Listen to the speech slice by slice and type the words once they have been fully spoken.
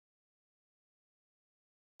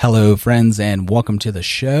Hello, friends, and welcome to the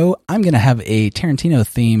show. I'm going to have a Tarantino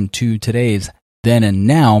theme to today's Then and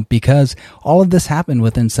Now because all of this happened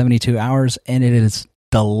within 72 hours, and it is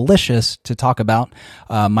delicious to talk about.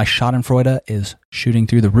 My Schadenfreude is shooting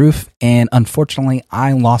through the roof, and unfortunately,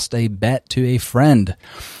 I lost a bet to a friend.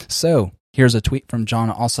 So here's a tweet from John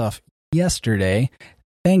Ossoff yesterday.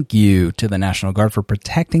 Thank you to the National Guard for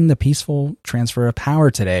protecting the peaceful transfer of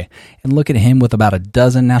power today. And look at him with about a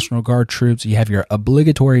dozen National Guard troops. You have your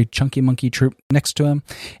obligatory chunky monkey troop next to him,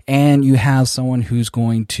 and you have someone who's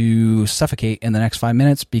going to suffocate in the next 5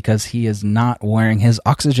 minutes because he is not wearing his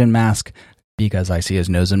oxygen mask because I see his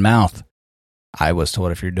nose and mouth. I was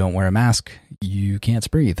told if you don't wear a mask, you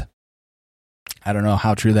can't breathe. I don't know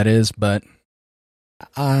how true that is, but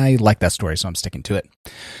I like that story, so I'm sticking to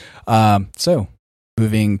it.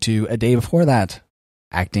 Moving to a day before that,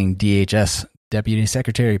 acting DHS Deputy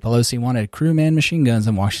Secretary Pelosi wanted crewman machine guns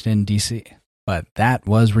in Washington, D.C., but that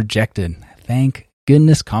was rejected. Thank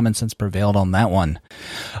goodness common sense prevailed on that one.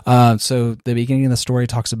 So the beginning of the story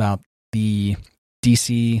talks about the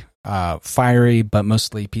D.C. Fiery but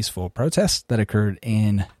mostly peaceful protests that occurred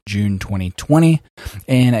in June 2020,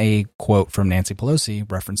 and a quote from Nancy Pelosi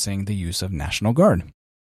referencing the use of National Guard.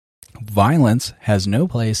 Violence has no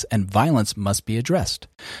place and violence must be addressed,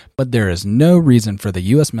 but there is no reason for the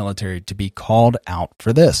U.S. military to be called out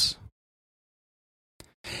for this.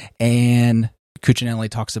 And Cuccinelli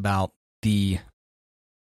talks about the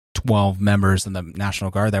 12 members in the National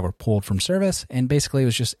Guard that were pulled from service, and basically it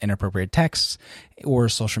was just inappropriate texts or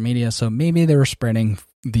social media, so maybe they were spreading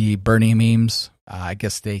the Bernie memes. I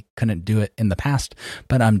guess they couldn't do it in the past,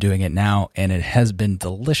 but I'm doing it now, and it has been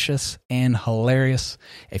delicious and hilarious.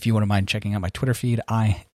 If you wouldn't mind checking out my Twitter feed,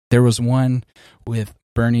 there was one with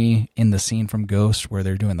Bernie in the scene from Ghost where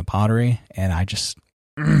they're doing the pottery, and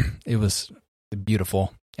it was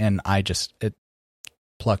beautiful, and it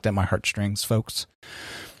plucked at my heartstrings, folks.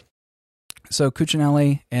 So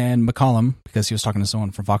Cuccinelli and McCollum, because he was talking to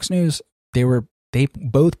someone from Fox News, they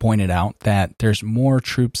both pointed out that there's more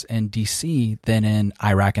troops in D.C. than in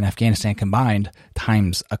Iraq and Afghanistan combined,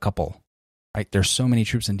 times a couple. Right? There's so many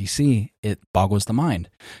troops in D.C., it boggles the mind.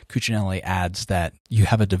 Cuccinelli adds that you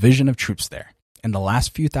have a division of troops there, and the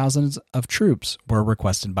last few thousands of troops were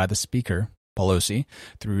requested by the Speaker, Pelosi,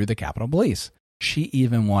 through the Capitol Police. She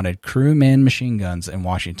even wanted crewman machine guns in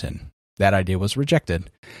Washington. That idea was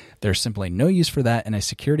rejected. There's simply no use for that in a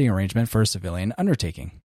security arrangement for a civilian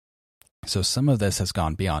undertaking. So some of this has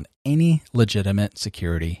gone beyond any legitimate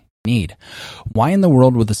security need. Why in the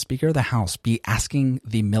world would the Speaker of the House be asking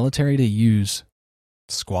the military to use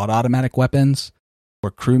squad automatic weapons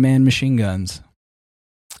or crewman machine guns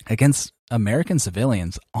against American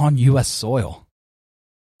civilians on U.S. soil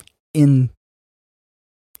in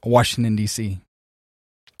Washington, D.C.,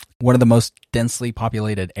 one of the most densely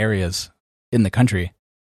populated areas in the country?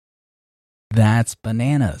 That's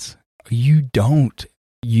bananas. You don't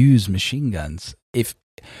use machine guns if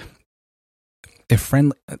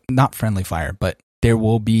not friendly fire, but there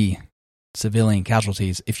will be civilian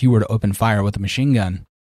casualties if you were to open fire with a machine gun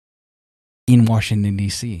in Washington,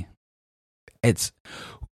 D.C.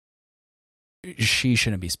 She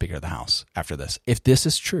shouldn't be Speaker of the House after this. If this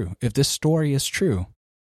is true, if this story is true,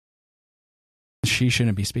 she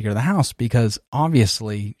shouldn't be Speaker of the House because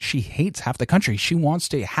obviously she hates half the country. She wants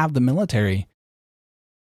to have the military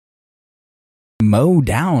mow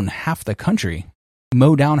down half the country,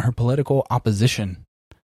 mow down her political opposition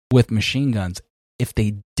with machine guns if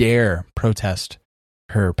they dare protest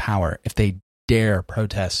her power, if they dare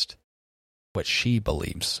protest what she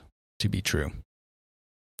believes to be true.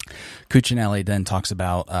 Cuccinelli then talks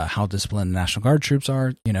about how disciplined the National Guard troops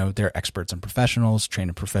are. You know, they're experts and professionals, trained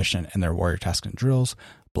and proficient in their warrior tasks and drills,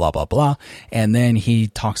 blah, blah, blah. And then he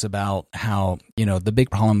talks about how, the big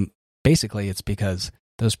problem, basically, it's because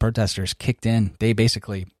those protesters kicked in. They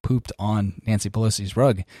basically pooped on Nancy Pelosi's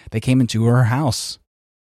rug. They came into her house.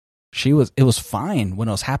 It was fine when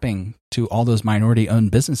it was happening to all those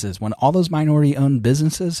minority-owned businesses. When all those minority-owned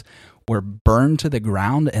businesses were burned to the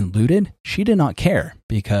ground and looted, she did not care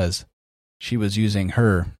because she was using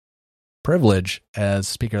her privilege as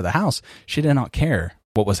Speaker of the House. She did not care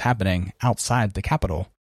what was happening outside the Capitol.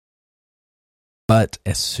 But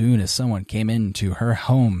as soon as someone came into her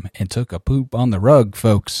home and took a poop on the rug,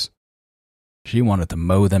 folks, she wanted to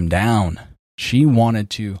mow them down. She wanted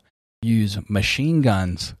to use machine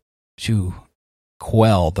guns to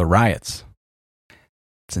quell the riots.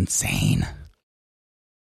 It's insane.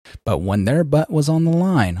 But when their butt was on the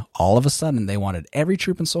line, all of a sudden they wanted every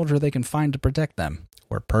troop and soldier they can find to protect them.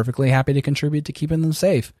 We're perfectly happy to contribute to keeping them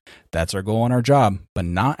safe. That's our goal and our job, but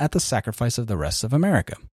not at the sacrifice of the rest of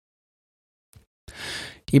America.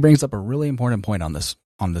 He brings up a really important point on this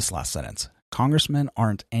last sentence. Congressmen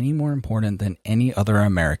aren't any more important than any other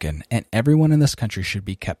American, and everyone in this country should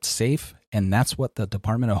be kept safe, and that's what the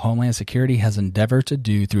Department of Homeland Security has endeavored to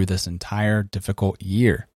do through this entire difficult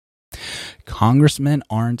year. Congressmen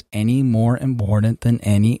aren't any more important than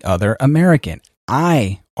any other American.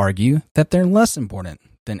 I argue that they're less important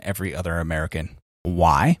than every other American.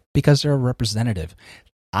 Why? Because they're a representative.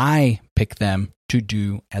 I pick them to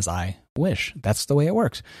do as I wish. That's the way it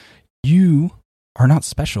works. You are not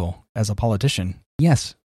special as a politician.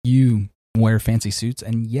 Yes, you wear fancy suits,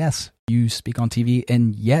 and yes, you speak on TV,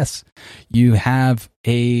 and yes, you have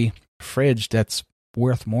a fridge that's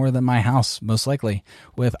worth more than my house, most likely,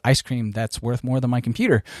 with ice cream that's worth more than my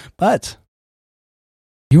computer. But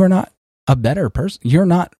you are not a better person. You're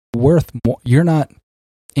not worth more. You're not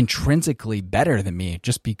intrinsically better than me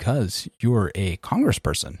just because you're a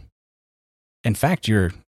congressperson. In fact,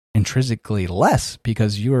 you're intrinsically less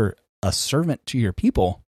because you're a servant to your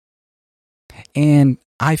people. And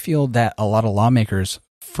I feel that a lot of lawmakers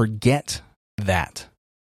forget that.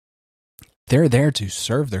 They're there to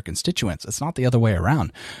serve their constituents. It's not the other way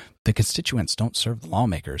around. The constituents don't serve the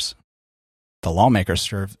lawmakers. The lawmakers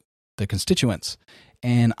serve the constituents.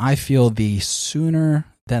 And I feel the sooner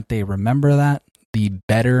that they remember that, the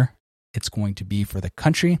better it's going to be for the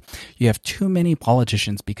country. You have too many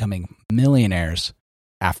politicians becoming millionaires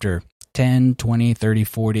after 10, 20, 30,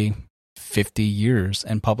 40, 50 years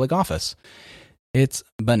in public office. It's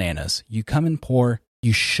bananas. You come in poor,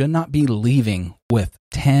 you should not be leaving with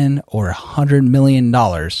 $10 or $100 million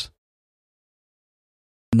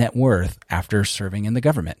net worth after serving in the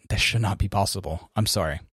government. That should not be possible. I'm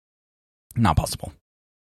sorry. Not possible.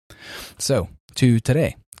 So, to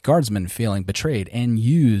today. Guardsmen feeling betrayed and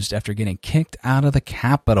used after getting kicked out of the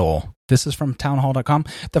Capitol. This is from townhall.com.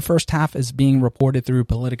 The first half is being reported through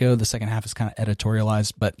Politico. The second half is kind of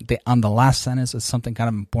editorialized, but on the last sentence is something kind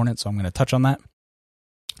of important, so I'm going to touch on that.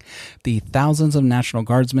 The thousands of National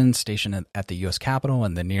Guardsmen stationed at the U.S. Capitol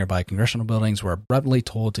and the nearby congressional buildings were abruptly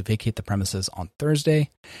told to vacate the premises on Thursday.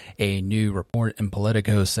 A new report in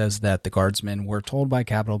Politico says that the Guardsmen were told by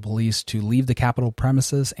Capitol Police to leave the Capitol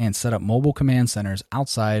premises and set up mobile command centers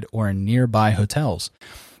outside or in nearby hotels.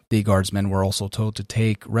 The Guardsmen were also told to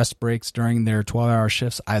take rest breaks during their 12-hour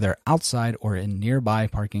shifts either outside or in nearby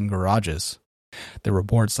parking garages. The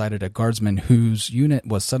report cited a guardsman whose unit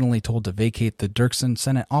was suddenly told to vacate the Dirksen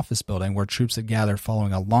Senate office building where troops had gathered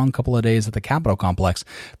following a long couple of days at the Capitol complex.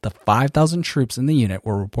 The 5,000 troops in the unit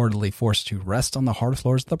were reportedly forced to rest on the hard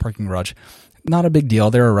floors of the parking garage. Not a big deal.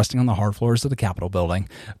 They were resting on the hard floors of the Capitol building.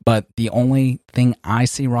 But the only thing I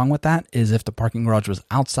see wrong with that is if the parking garage was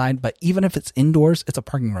outside. But even if it's indoors, it's a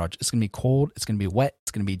parking garage. It's going to be cold. It's going to be wet.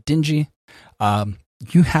 It's going to be dingy.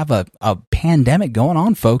 You have a pandemic going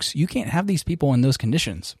on, folks. You can't have these people in those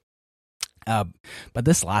conditions. But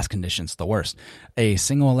this last condition's the worst. A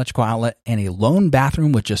single electrical outlet and a lone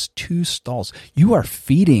bathroom with just 2 stalls. You are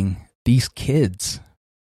feeding these kids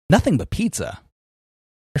nothing but pizza.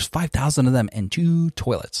 There's 5,000 of them and 2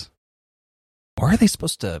 toilets. Where are they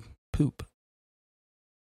supposed to poop?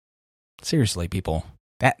 Seriously, people.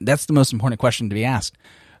 That's the most important question to be asked.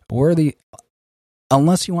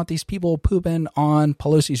 Unless you want these people pooping on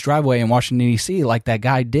Pelosi's driveway in Washington, D.C., like that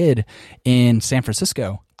guy did in San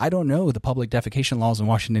Francisco. I don't know the public defecation laws in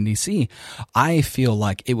Washington, D.C. I feel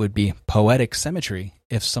like it would be poetic symmetry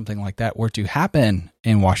if something like that were to happen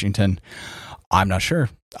in Washington. I'm not sure.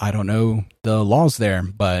 I don't know the laws there,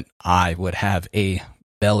 but I would have a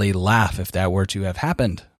belly laugh if that were to have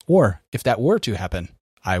happened. Or if that were to happen,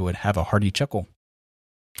 I would have a hearty chuckle.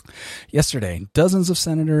 Yesterday, dozens of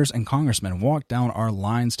senators and congressmen walked down our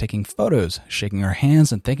lines taking photos, shaking our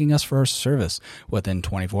hands, and thanking us for our service. Within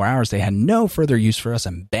 24 hours, they had no further use for us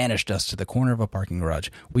and banished us to the corner of a parking garage.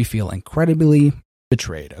 We feel incredibly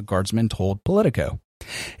betrayed, a guardsman told Politico.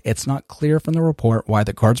 It's not clear from the report why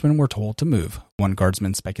the guardsmen were told to move. One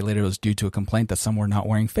guardsman speculated it was due to a complaint that some were not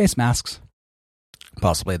wearing face masks,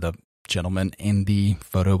 possibly the gentleman in the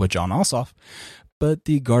photo with John Ossoff. But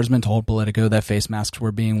the guardsmen told Politico that face masks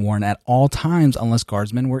were being worn at all times unless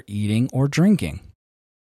guardsmen were eating or drinking.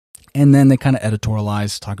 And then they kind of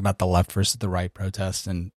editorialized, talk about the left versus the right protest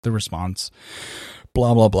and the response,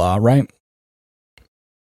 blah, blah, blah, right?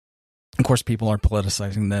 Of course, people are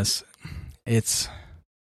politicizing this. It's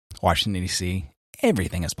Washington, D.C.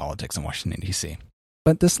 Everything is politics in Washington, D.C.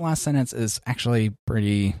 But this last sentence is actually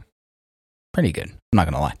pretty good. I'm not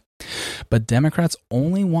going to lie. But Democrats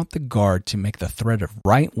only want the Guard to make the threat of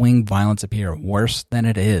right-wing violence appear worse than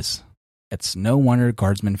it is. It's no wonder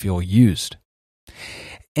guardsmen feel used.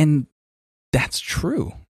 And that's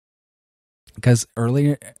true. Because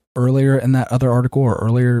earlier earlier in that other article,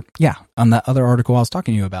 on that other article I was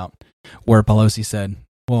talking to you about, where Pelosi said,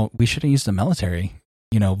 well, we shouldn't use the military.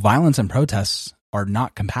 Violence and protests are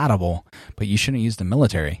not compatible, but you shouldn't use the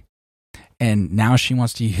military. And now she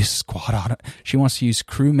wants to use she wants to use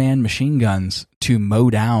crewman machine guns to mow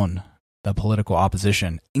down the political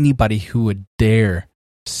opposition. Anybody who would dare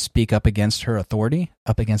speak up against her authority,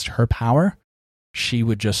 up against her power, she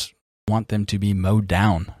would just want them to be mowed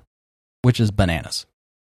down, which is bananas.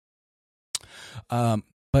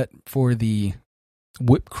 But for the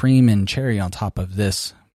whipped cream and cherry on top of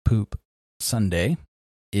this poop sundae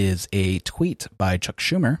is a tweet by Chuck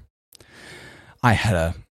Schumer. I had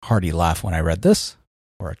a hearty laugh when I read this,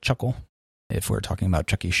 or a chuckle, if we're talking about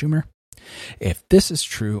Chucky Schumer. If this is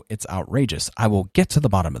true, it's outrageous. I will get to the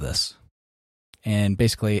bottom of this. And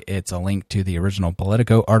basically, it's a link to the original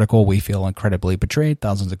Politico article. We feel incredibly betrayed.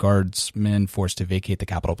 Thousands of guardsmen forced to vacate the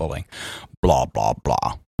Capitol building. Blah, blah,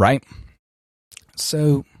 blah. Right?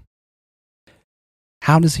 So,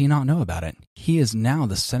 how does he not know about it? He is now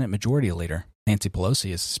the Senate Majority Leader. Nancy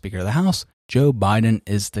Pelosi is Speaker of the House. Joe Biden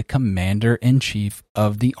is the Commander-in-Chief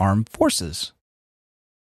of the Armed Forces.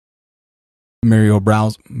 Muriel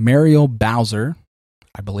Bowser,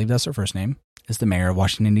 I believe that's her first name, is the mayor of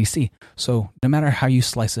Washington, D.C. So no matter how you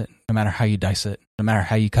slice it, no matter how you dice it, no matter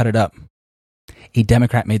how you cut it up, a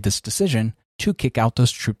Democrat made this decision to kick out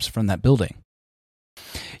those troops from that building.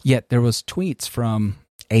 Yet there was tweets from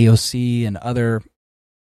AOC and other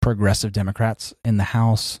progressive Democrats in the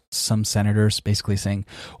House, some senators basically saying,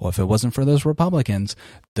 well, if it wasn't for those Republicans,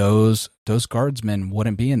 those guardsmen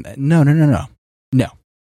wouldn't be in. No.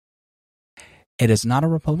 It is not a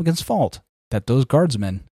Republican's fault that those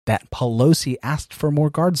guardsmen, that Pelosi asked for more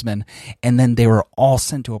guardsmen, and then they were all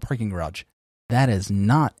sent to a parking garage. That is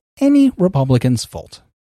not any Republican's fault.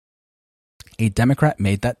 A Democrat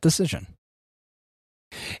made that decision.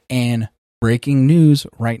 And breaking news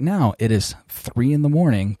right now, it is 3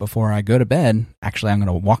 a.m. before I go to bed. Actually, I'm going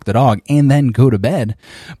to walk the dog and then go to bed.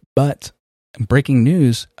 But breaking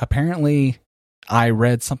news, apparently I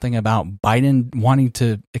read something about Biden wanting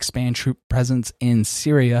to expand troop presence in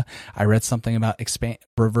Syria. I read something about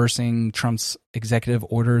reversing Trump's executive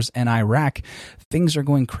orders in Iraq. Things are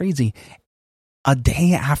going crazy. A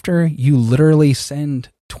day after you literally send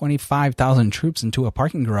 25,000 troops into a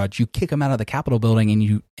parking garage, you kick them out of the Capitol building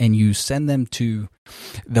and you send them to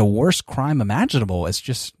the worst crime imaginable. It's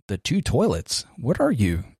just the 2 toilets. What are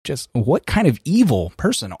you? Just what kind of evil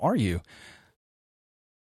person are you?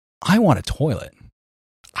 I want a toilet.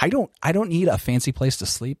 I don't need a fancy place to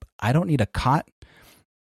sleep. I don't need a cot.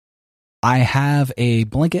 I have a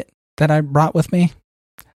blanket that I brought with me.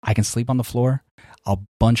 I can sleep on the floor. I'll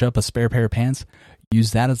bunch up a spare pair of pants,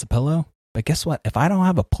 use that as a pillow. But guess what? If I don't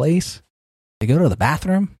have a place to go to the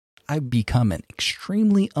bathroom, I become an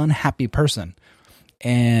extremely unhappy person.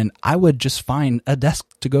 And I would just find a desk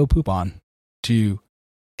to go poop on to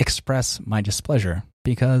express my displeasure,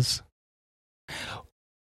 because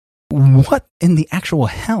what in the actual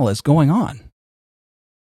hell is going on?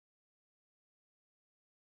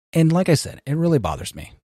 And like I said, it really bothers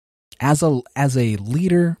me. As a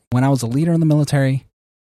leader, when I was a leader in the military,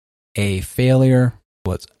 a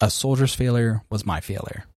soldier's failure was my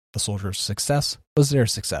failure. A soldier's success was their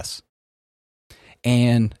success.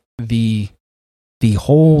 And the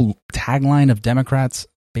whole tagline of Democrats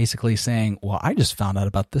basically saying, well, I just found out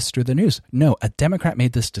about this through the news. No, a Democrat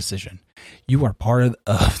made this decision. You are part of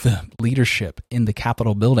the leadership in the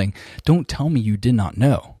Capitol building. Don't tell me you did not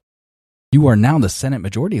know. You are now the Senate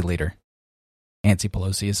Majority Leader. Nancy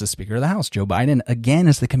Pelosi is the Speaker of the House. Joe Biden, again,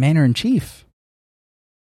 is the Commander-in-Chief.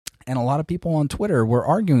 And a lot of people on Twitter were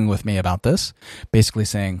arguing with me about this, basically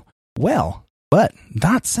saying, well, but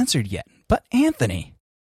not censored yet. But Anthony,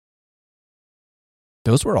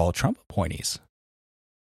 those were all Trump appointees.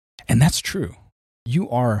 And that's true. You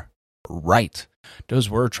are right. Those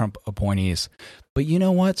were Trump appointees. But you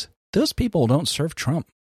know what? Those people don't serve Trump.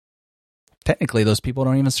 Technically, those people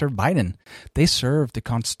don't even serve Biden. They serve the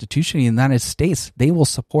Constitution of the United States. They will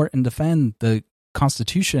support and defend the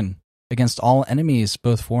Constitution against all enemies,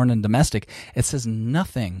 both foreign and domestic. It says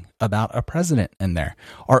nothing about a president in there.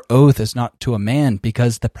 Our oath is not to a man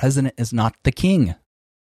because the president is not the king.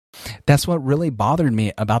 That's what really bothered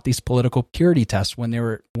me about these political purity tests when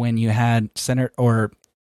you had Senator or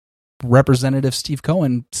Representative Steve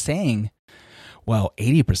Cohen saying, well,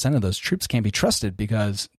 80% of those troops can't be trusted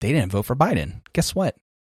because they didn't vote for Biden. Guess what?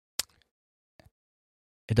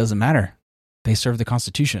 It doesn't matter. They serve the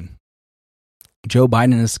Constitution. Joe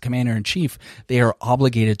Biden is the Commander-in-Chief. They are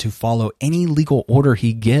obligated to follow any legal order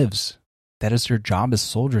he gives. That is their job as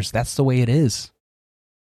soldiers. That's the way it is.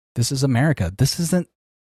 This is America. This isn't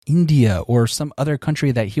India or some other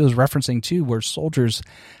country that he was referencing to where soldiers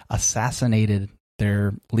assassinated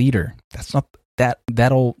their leader.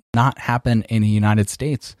 That'll not happen in the United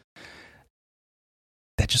States.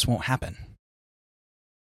 That just won't happen.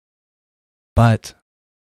 But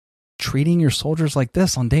treating your soldiers like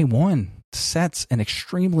this on day one sets an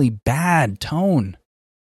extremely bad tone,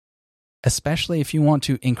 especially if you want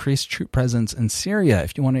to increase troop presence in Syria,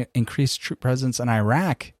 if you want to increase troop presence in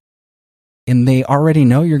Iraq, and they already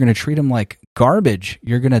know you're going to treat them like garbage.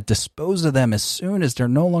 You're going to dispose of them as soon as they're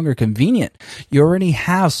no longer convenient. You already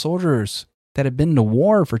have soldiers that have been to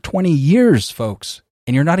war for 20 years, folks,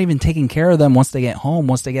 and you're not even taking care of them once they get home,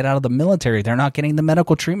 once they get out of the military. They're not getting the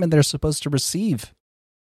medical treatment they're supposed to receive.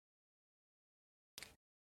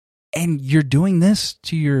 And you're doing this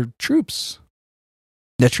to your troops,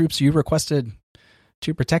 the troops you requested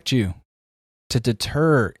to protect you, to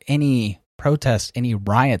deter any protests, any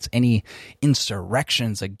riots, any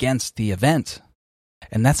insurrections against the event.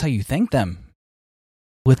 And that's how you thank them.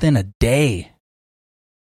 Within a day.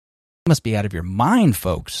 You must be out of your mind,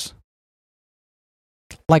 folks.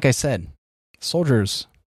 Like I said, soldiers,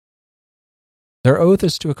 their oath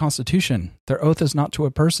is to a constitution. Their oath is not to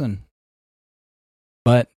a person.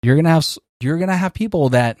 But you're gonna have people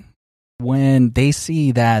that when they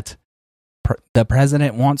see that the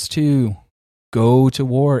president wants to go to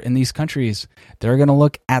war in these countries, they're going to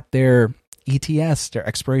look at their ETS, their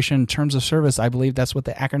expiration terms of service. I believe that's what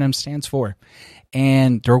the acronym stands for.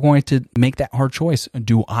 And they're going to make that hard choice.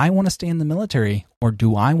 Do I want to stay in the military or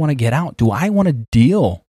do I want to get out? Do I want to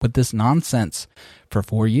deal with this nonsense for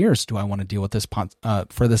 4 years? Do I want to deal with this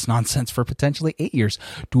for this nonsense for potentially 8 years?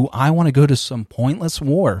 Do I want to go to some pointless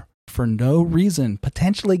war for no reason,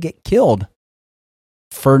 potentially get killed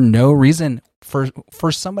for no reason,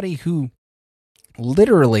 for somebody who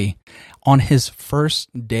literally on his first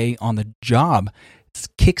day on the job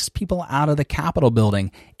kicks people out of the Capitol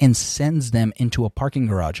building and sends them into a parking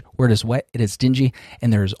garage where it is wet, it is dingy,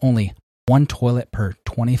 and there is only one toilet per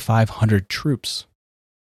 2,500 troops.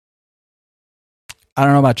 I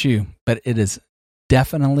don't know about you, but it is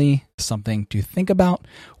definitely something to think about,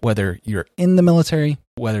 whether you're in the military,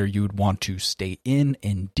 whether you would want to stay in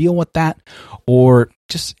and deal with that, or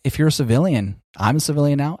just if you're a civilian. I'm a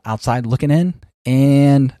civilian now, outside looking in,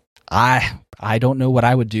 and I don't know what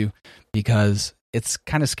I would do, because it's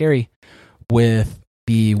kind of scary with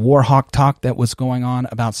the war hawk talk that was going on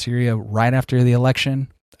about Syria right after the election,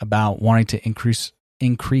 about wanting to increase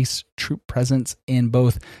troop presence in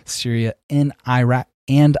both Syria and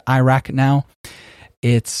Iraq now.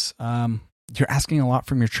 It's you're asking a lot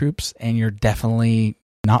from your troops, and you're definitely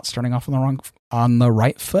not starting off on the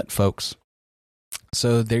right foot, folks.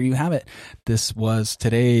 So there you have it. This was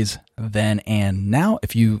today's Then and Now.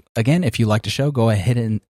 If you like the show, go ahead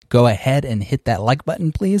and hit that like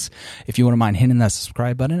button, please. If you wouldn't mind hitting that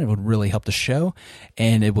subscribe button, it would really help the show,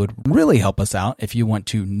 and it would really help us out if you went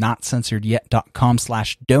to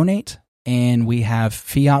notcensoredyet.com/donate. And we have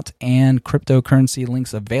fiat and cryptocurrency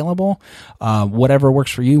links available. Whatever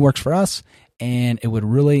works for you works for us, and it would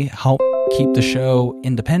really help keep the show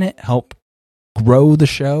independent, help grow the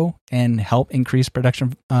show, and help increase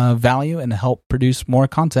production value, and help produce more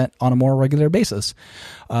content on a more regular basis.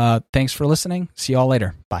 Thanks for listening. See y'all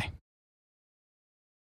later. Bye.